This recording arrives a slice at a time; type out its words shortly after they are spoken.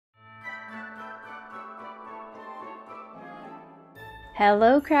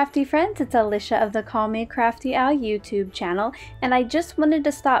Hello crafty friends, it's Alicia of the Call Me Crafty Al YouTube channel, and I just wanted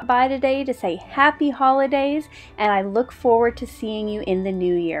to stop by today to say happy holidays, and I look forward to seeing you in the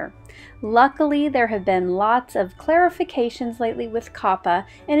new year. Luckily, there have been lots of clarifications lately with COPPA,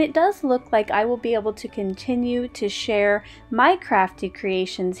 and it does look like I will be able to continue to share my crafty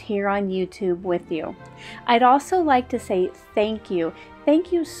creations here on YouTube with you. I'd also like to say thank you.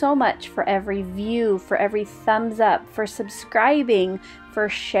 Thank you so much for every view, for every thumbs up, for subscribing, for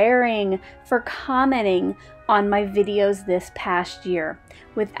sharing, for commenting on my videos this past year.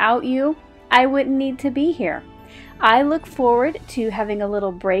 Without you, I wouldn't need to be here. I look forward to having a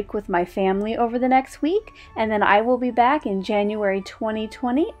little break with my family over the next week, and then I will be back in January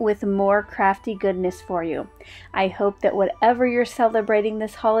 2020 with more crafty goodness for you. I hope that whatever you're celebrating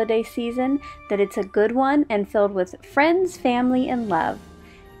this holiday season, that it's a good one and filled with friends, family, and love.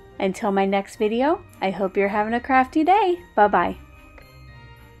 Until my next video, I hope you're having a crafty day. Bye-bye.